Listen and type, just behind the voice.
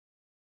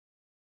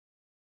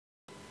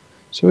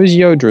So is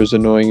Yoda as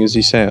annoying as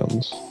he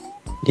sounds?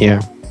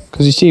 Yeah.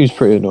 Because he seems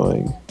pretty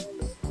annoying.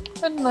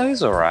 No,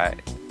 he's alright.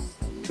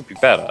 Could be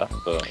better,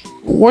 but...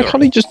 Why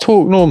can't he just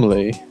talk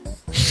normally?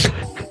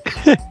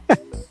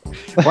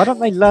 Why don't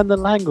they learn the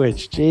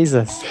language?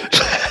 Jesus.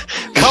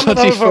 Coming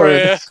Bloody over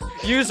here, foreigners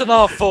using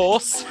our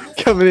force.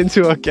 coming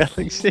into our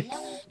galaxy.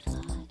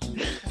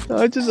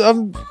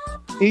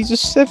 He's a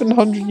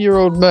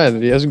 700-year-old man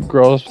and he hasn't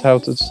grasped how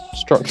to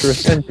structure a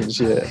sentence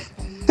yet.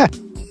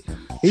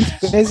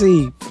 He's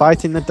busy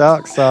fighting the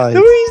dark side.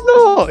 No, he's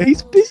not.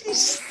 He's busy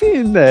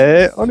sitting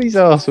there on his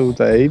arse all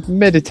day,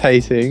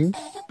 meditating.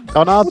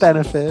 On our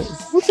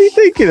benefits. What's he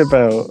thinking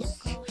about?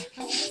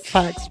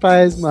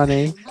 Taxpayers'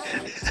 money.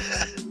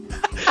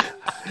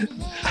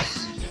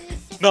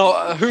 No,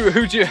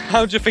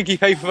 how do you think he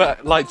paid for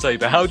that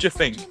lightsaber? How do you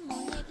think?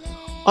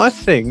 I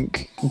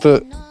think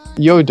that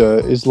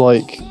Yoda is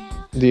like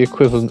the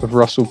equivalent of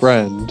Russell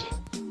Brand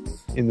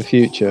in the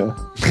future.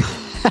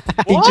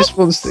 He just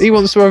wants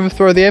to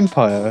overthrow the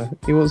Empire.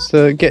 He wants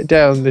to get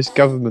down this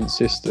government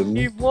system.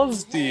 He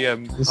was the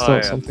Empire. It's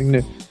not something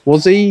new.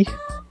 Was he?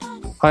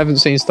 I haven't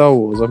seen Star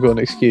Wars. I've got an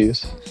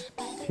excuse.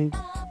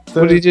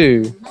 What did he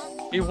do?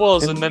 He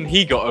was, and then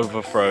he got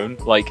overthrown.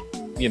 Like,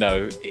 you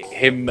know,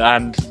 him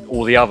and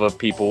all the other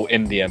people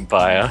in the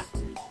Empire.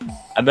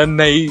 And then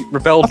they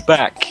rebelled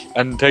back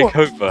and take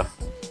over.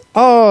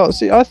 Oh,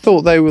 see, I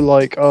thought they were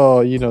like,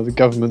 oh, you know, the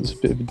government's a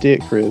bit of a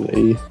dick,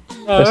 really.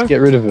 Let's get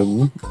rid of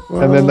him.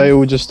 Well, and then they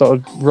all just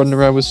started running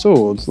around with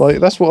swords. Like,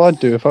 that's what I'd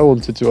do if I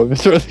wanted to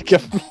overthrow the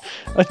government.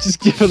 I'd just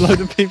give a load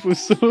of people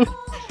swords.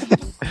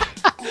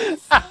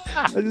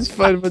 I just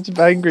find a bunch of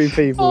angry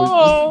people and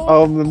just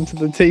arm them to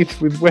the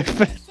teeth with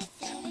weapons.